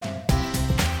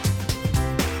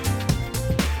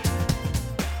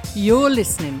You're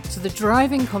listening to the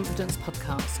Driving Confidence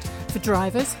podcast for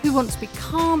drivers who want to be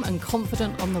calm and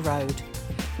confident on the road.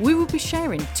 We will be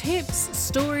sharing tips,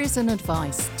 stories and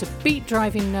advice to beat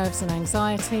driving nerves and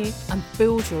anxiety and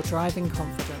build your driving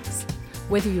confidence.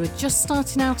 Whether you are just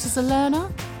starting out as a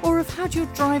learner or have had your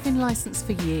driving licence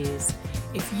for years,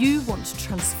 if you want to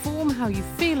transform how you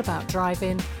feel about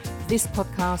driving, this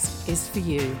podcast is for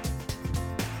you.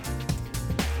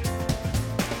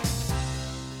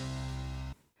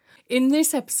 In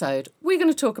this episode, we're going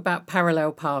to talk about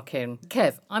parallel parking.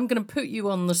 Kev, I'm going to put you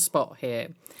on the spot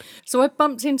here. So I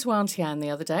bumped into Auntie the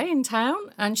other day in town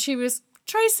and she was,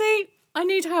 Tracy, I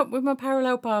need help with my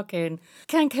parallel parking.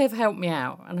 Can Kev help me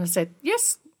out? And I said,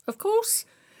 yes, of course.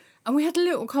 And we had a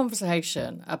little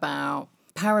conversation about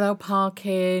parallel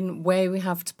parking, where we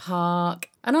have to park.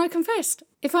 And I confessed,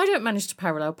 if I don't manage to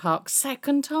parallel park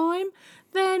second time,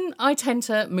 then I tend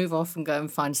to move off and go and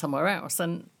find somewhere else.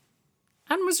 And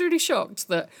Anne was really shocked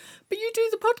that, but you do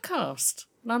the podcast.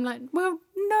 And I'm like, well,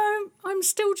 no, I'm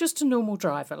still just a normal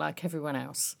driver like everyone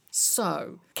else.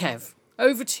 So, Kev,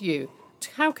 over to you.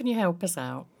 How can you help us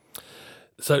out?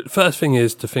 So the first thing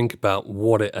is to think about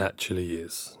what it actually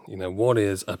is. You know, what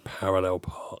is a parallel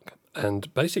park?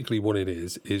 And basically what it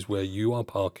is where you are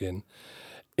parking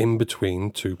in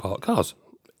between two parked cars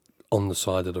on the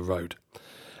side of the road.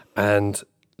 And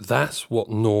that's what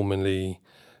normally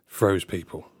throws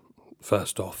people.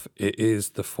 First off, it is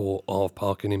the thought of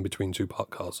parking in between two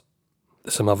parked cars.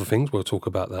 There's some other things, we'll talk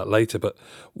about that later, but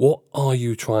what are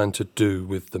you trying to do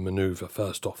with the manoeuvre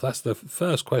first off? That's the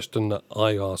first question that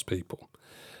I ask people.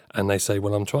 And they say,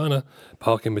 well, I'm trying to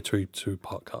park in between two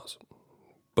parked cars.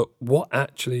 But what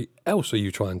actually else are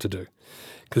you trying to do?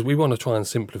 Because we want to try and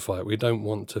simplify it. We don't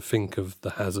want to think of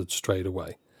the hazard straight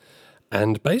away.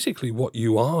 And basically what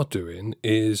you are doing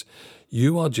is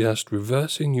you are just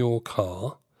reversing your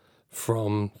car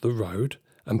from the road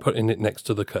and putting it next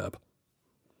to the curb.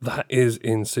 That is,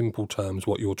 in simple terms,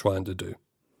 what you're trying to do.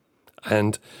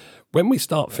 And when we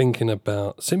start thinking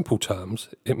about simple terms,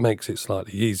 it makes it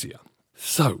slightly easier.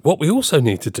 So what we also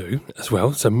need to do as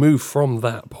well, to move from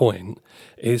that point,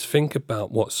 is think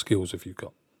about what skills have you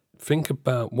got. Think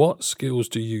about what skills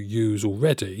do you use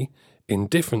already in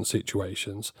different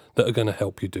situations that are going to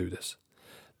help you do this.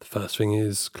 The first thing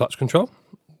is clutch control.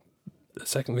 The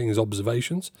second thing is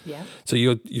observations. Yeah. So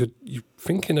you're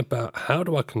thinking about, how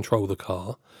do I control the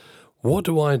car? What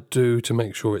do I do to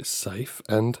make sure it's safe?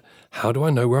 And how do I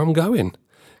know where I'm going?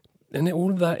 And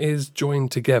all of that is joined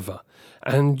together.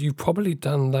 And you've probably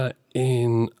done that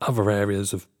in other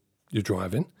areas of your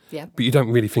driving. Yeah. But you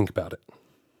don't really think about it.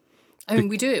 I mean,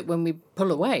 we do it when we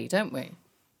pull away, don't we?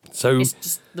 So it's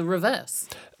just the reverse.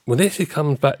 Well, this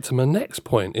comes back to my next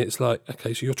point. It's like,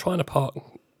 okay, so you're trying to park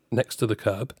next to the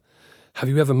curb. Have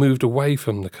you ever moved away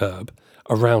from the curb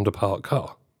around a parked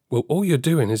car? Well, all you're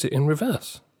doing is it in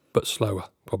reverse, but slower,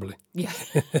 probably. Yeah.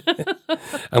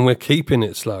 And we're keeping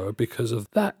it slower because of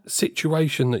that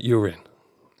situation that you're in.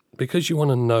 Because you want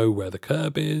to know where the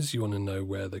curb is, you want to know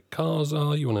where the cars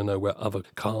are, you want to know where other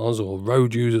cars or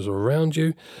road users are around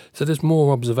you. So there's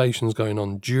more observations going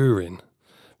on during,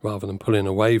 rather than pulling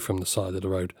away from the side of the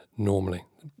road normally.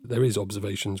 There is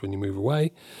observations when you move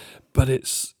away, but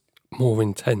it's more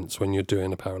intense when you're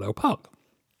doing a parallel park.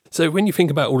 So when you think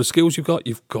about all the skills you've got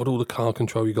all the car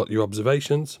control, you've got your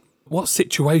observations. What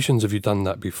situations have you done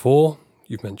that before?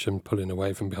 You've mentioned pulling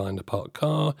away from behind a parked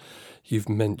car. You've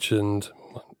mentioned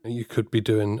you could be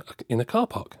doing in a car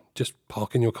park, just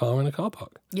parking your car in a car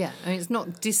park. Yeah, I mean, it's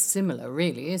not dissimilar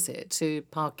really, is it, to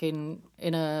parking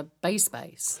in a bay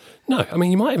space? No, I mean,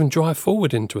 you might even drive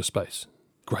forward into a space.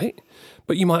 Great.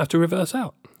 But you might have to reverse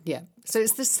out. Yeah, so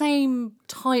it's the same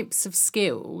types of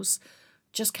skills,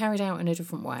 just carried out in a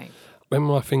different way. When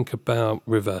I think about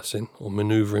reversing or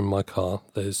manoeuvring my car,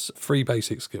 there's three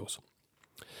basic skills.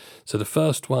 So the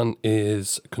first one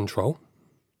is control.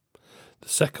 The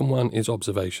second one is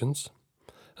observations.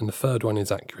 And the third one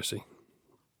is accuracy.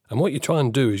 And what you try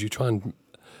and do is you try and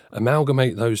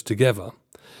amalgamate those together,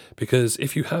 because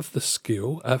if you have the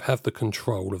skill, have the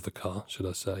control of the car, should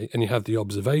I say, and you have the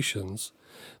observations,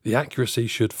 the accuracy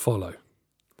should follow.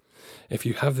 If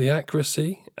you have the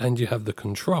accuracy and you have the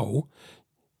control,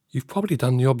 you've probably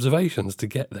done the observations to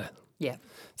get there. Yeah.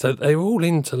 So they're all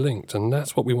interlinked, and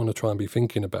that's what we want to try and be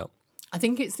thinking about. I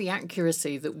think it's the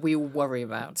accuracy that we all worry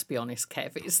about, to be honest,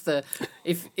 Kev. It's the,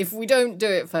 if we don't do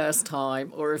it first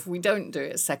time, or if we don't do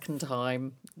it second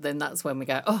time, then that's when we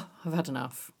go, oh, I've had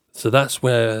enough. So that's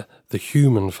where the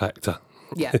human factor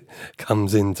Yeah.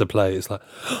 comes into play. It's like,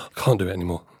 oh, I can't do it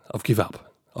anymore. I've give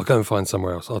up. I'll go and find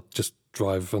somewhere else. I'll just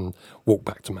drive and walk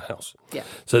back to my house. Yeah.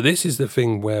 So this is the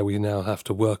thing where we now have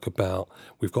to work about,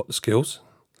 we've got the skills,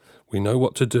 we know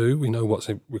what to do, we know what's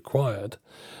required,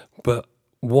 but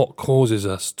what causes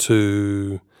us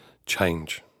to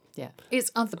change? Yeah.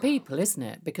 It's other people, isn't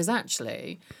it? Because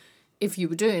actually, if you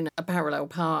were doing a parallel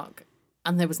park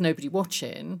and there was nobody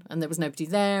watching and there was nobody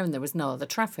there and there was no other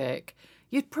traffic,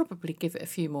 you'd probably give it a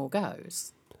few more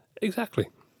goes. Exactly.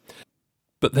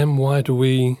 But then why do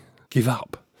we give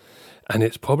up? And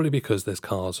it's probably because there's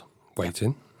cars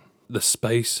waiting. The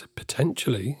space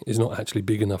potentially is not actually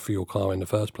big enough for your car in the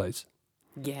first place.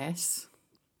 Yes.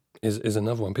 Is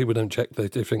another one. People don't check. They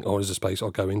think, oh, there's a space, I'll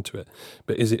go into it.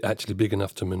 But is it actually big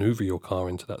enough to manoeuvre your car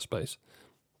into that space?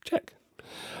 Check.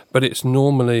 But it's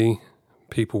normally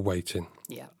people waiting.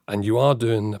 Yeah. And you are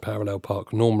doing a parallel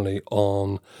park normally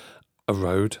on a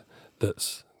road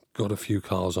that's got a few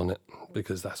cars on it,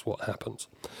 because that's what happens.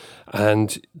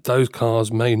 And those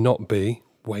cars may not be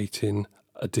waiting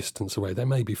a distance away. They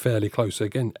may be fairly close.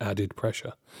 Again, added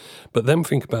pressure. But then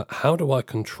think about, how do I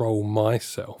control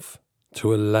myself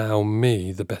to allow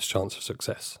me the best chance of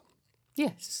success?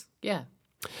 Yes. Yeah.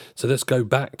 So let's go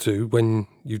back to when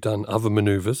you've done other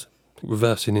manoeuvres,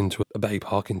 reversing into a bay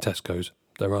park in Tesco's.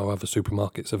 There are other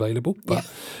supermarkets available, but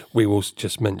we will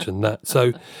just mention that.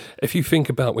 So if you think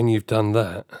about when you've done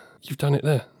that, you've done it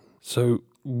there. So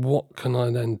what can I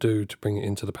then do to bring it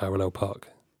into the parallel park?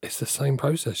 It's the same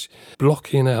process.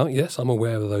 Blocking out, yes, I'm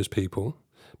aware of those people,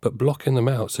 but blocking them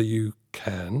out so you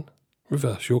can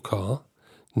reverse your car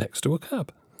next to a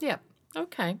cab. Yeah.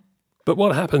 Okay. But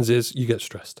what happens is you get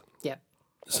stressed. Yeah.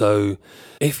 So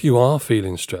if you are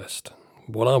feeling stressed,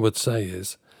 what I would say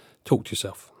is talk to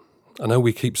yourself. I know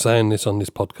we keep saying this on this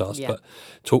podcast, but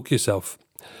talk to yourself.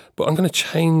 But I'm going to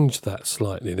change that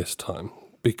slightly this time,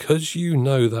 because you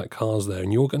know that car's there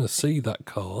and you're going to see that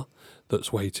car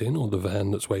that's waiting, or the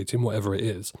van that's waiting, whatever it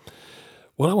is.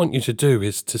 What I want you to do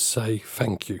is to say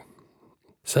thank you.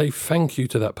 Say thank you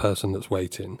to that person that's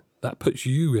waiting. That puts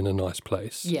you in a nice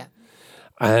place. Yeah.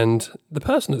 And the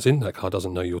person that's in that car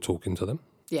doesn't know you're talking to them.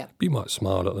 Yeah. You might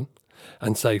smile at them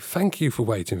and say, thank you for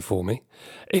waiting for me.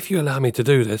 If you allow me to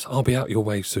do this, I'll be out your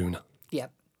way sooner. Yeah.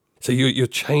 So you're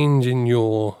changing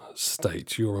your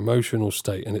state, your emotional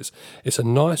state, and it's a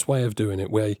nice way of doing it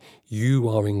where you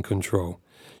are in control.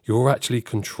 You're actually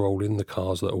controlling the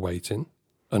cars that are waiting,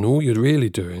 and all you're really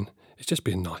doing is just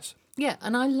being nice. Yeah,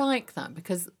 and I like that,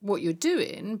 because what you're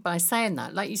doing by saying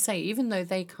that, like you say, even though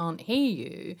they can't hear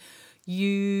you,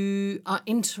 you are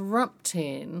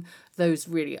interrupting those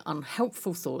really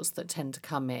unhelpful thoughts that tend to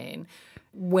come in,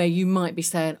 where you might be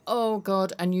saying, oh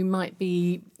God, and you might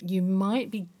be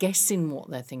guessing what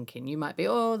they're thinking. You might be,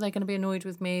 oh, they're going to be annoyed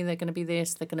with me, they're going to be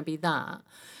this, they're going to be that.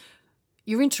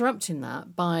 You're interrupting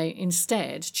that by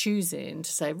instead choosing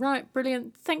to say, right,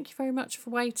 brilliant, thank you very much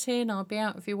for waiting, I'll be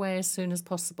out of your way as soon as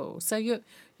possible. So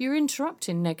you're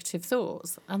interrupting negative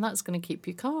thoughts, and that's going to keep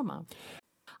you calmer.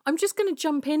 I'm just going to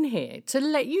jump in here to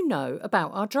let you know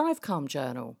about our Drive Calm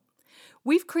journal.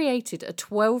 We've created a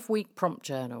 12-week prompt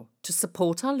journal to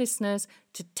support our listeners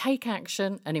to take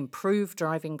action and improve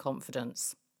driving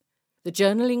confidence. The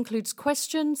journal includes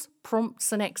questions,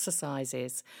 prompts and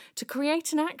exercises to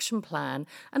create an action plan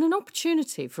and an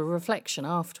opportunity for reflection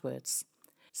afterwards.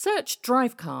 Search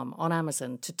Drive Calm on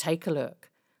Amazon to take a look.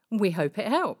 We hope it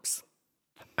helps.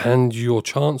 And your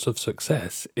chance of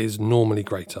success is normally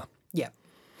greater. Yeah,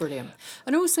 brilliant.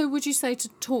 And also, would you say to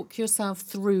talk yourself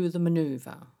through the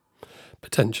manoeuvre?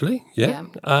 Potentially, yeah.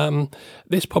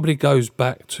 This probably goes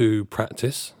back to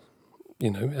practice,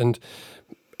 and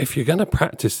if you're going to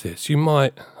practice this, you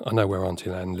might, I know where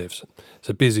Auntie Anne lives, it's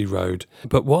a busy road,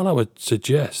 but what I would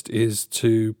suggest is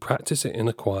to practice it in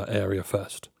a quiet area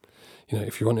first.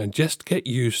 If you want to just get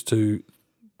used to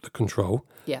the control,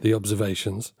 the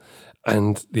observations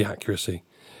and the accuracy,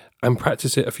 and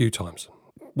practice it a few times.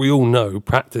 We all know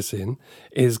practicing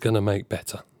is going to make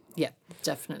better. Yeah,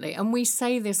 definitely. And we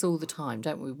say this all the time,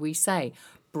 don't we? We say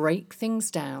break things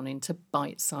down into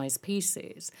bite-sized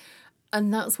pieces.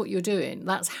 And that's what you're doing.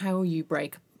 That's how you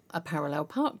break a parallel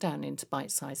park down into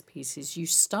bite-sized pieces. You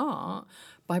start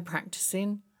by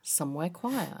practicing somewhere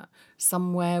quiet,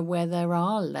 somewhere where there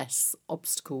are less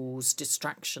obstacles,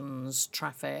 distractions,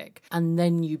 traffic, and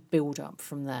then you build up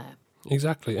from there.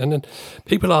 Exactly. And then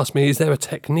people ask me, is there a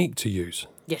technique to use?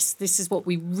 Yes, this is what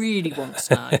we really want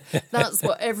to know. That's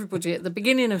what everybody at the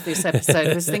beginning of this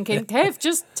episode was thinking, Kev,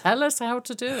 just tell us how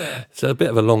to do it. It's a bit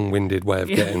of a long-winded way of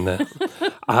getting there.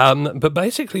 But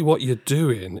basically what you're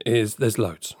doing is there's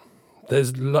loads.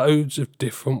 There's loads of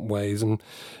different ways. And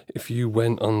if you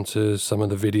went onto some of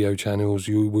the video channels,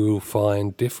 you will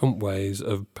find different ways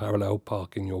of parallel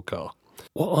parking your car.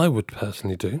 What I would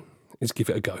personally do is give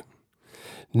it a go.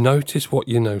 Notice what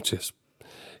you notice.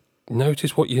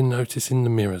 Notice what you notice in the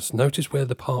mirrors. Notice where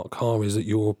the parked car is that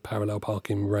you're parallel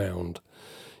parking round.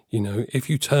 You know, if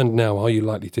you turned now, are you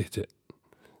likely to hit it?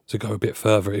 To go a bit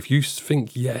further. If you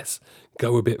think yes,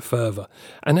 go a bit further.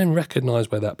 And then recognise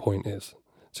where that point is.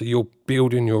 So you're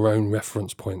building your own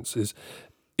reference points is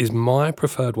my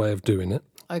preferred way of doing it.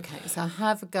 Okay, so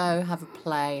have a go, have a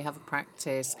play, have a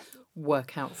practice,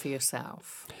 work out for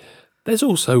yourself. There's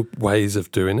also ways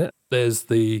of doing it. There's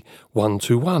the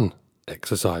 1-to-1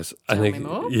 exercise. Tell me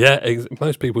more. Yeah,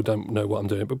 most people don't know what I'm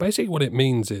doing, but basically what it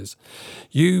means is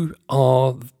you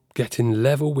are getting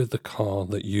level with the car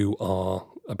that you are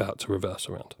about to reverse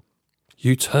around.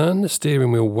 You turn the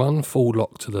steering wheel one full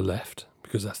lock to the left,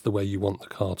 because that's the way you want the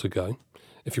car to go.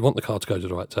 If you want the car to go to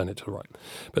the right, turn it to the right.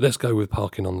 But let's go with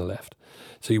parking on the left.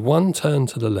 So you one turn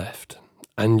to the left,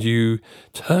 and you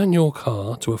turn your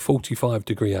car to a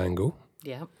 45-degree angle.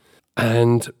 Yeah.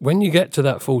 And when you get to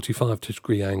that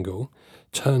 45-degree angle,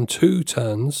 turn 2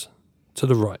 turns to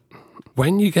the right.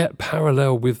 When you get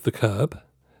parallel with the curb,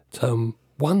 turn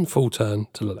 1 full turn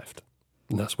to the left.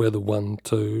 And that's where the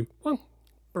 1-to-1.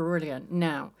 Brilliant.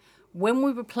 Now, when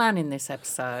we were planning this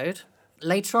episode,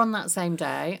 later on that same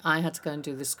day, I had to go and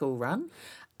do the school run.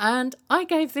 And I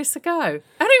gave this a go. And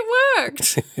it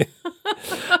worked.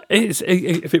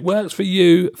 If it works for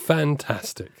you,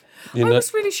 fantastic. I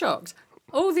was really shocked.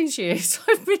 All these years,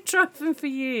 I've been driving for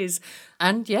years.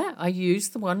 And yeah, I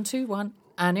used the 1-to-1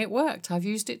 and it worked. I've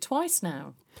used it twice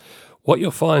now. What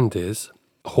you'll find is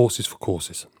horses for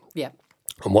courses. Yeah.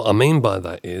 And what I mean by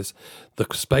that is the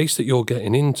space that you're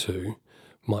getting into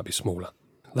might be smaller.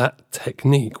 That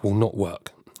technique will not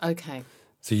work. Okay.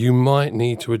 So you might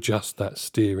need to adjust that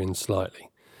steering slightly.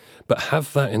 But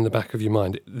have that in the back of your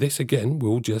mind. This, again,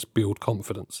 will just build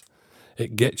confidence.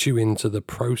 It gets you into the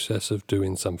process of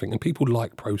doing something. And people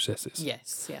like processes.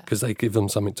 Yes, yeah. Because they give them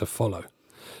something to follow.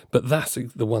 But that's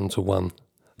the 1-to-1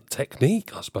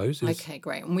 technique, I suppose. Okay,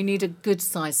 great. And we need a good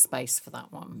size space for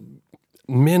that one.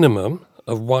 Minimum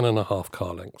of 1.5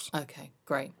 car lengths. Okay,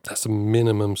 great. That's the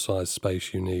minimum size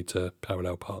space you need to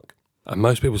parallel park. And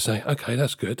most people say, okay,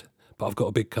 that's good, but I've got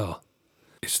a big car.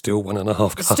 It's still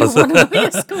 1.5 cars. Still 1.5,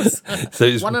 yes, of course. So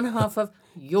it's 1.5 of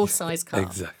your size car.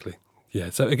 Exactly.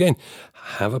 Yeah. So again,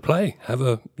 have a play.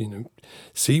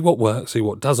 See what works, see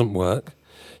what doesn't work.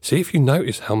 See if you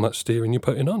notice how much steering you're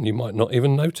putting on. You might not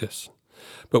even notice.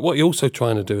 But what you're also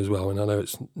trying to do as well, and I know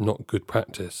it's not good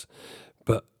practice,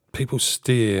 but people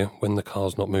steer when the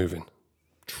car's not moving.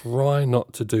 Try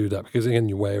not to do that because, again,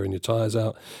 you're wearing your tyres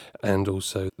out and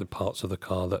also the parts of the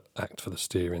car that act for the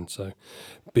steering. So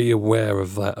be aware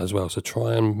of that as well. So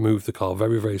try and move the car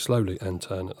very, very slowly and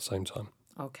turn at the same time.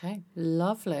 Okay,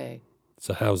 lovely.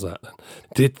 So how's that then?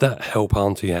 Did that help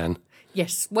Auntie Anne?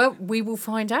 Yes, well, we will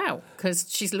find out because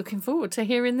she's looking forward to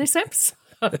hearing this episode.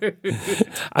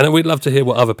 And we'd love to hear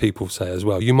what other people say as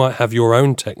well. You might have your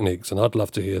own techniques and I'd love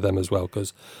to hear them as well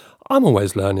because I'm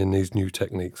always learning these new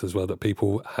techniques as well that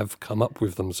people have come up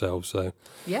with themselves. So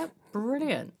yeah,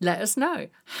 brilliant. Let us know.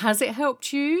 Has it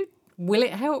helped you? Will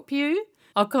it help you?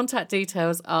 Our contact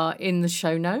details are in the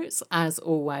show notes, as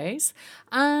always.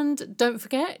 And don't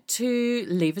forget to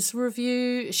leave us a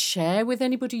review, share with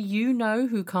anybody you know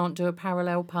who can't do a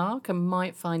parallel park and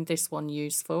might find this one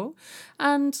useful.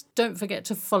 And don't forget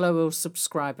to follow or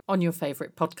subscribe on your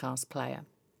favourite podcast player.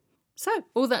 So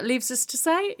all that leaves us to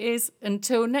say is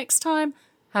until next time,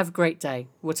 have a great day,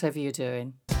 whatever you're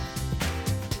doing.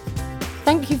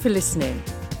 Thank you for listening.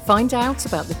 Find out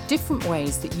about the different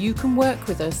ways that you can work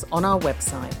with us on our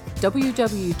website,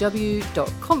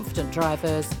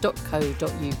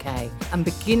 www.confidentdrivers.co.uk, and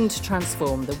begin to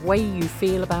transform the way you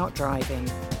feel about driving.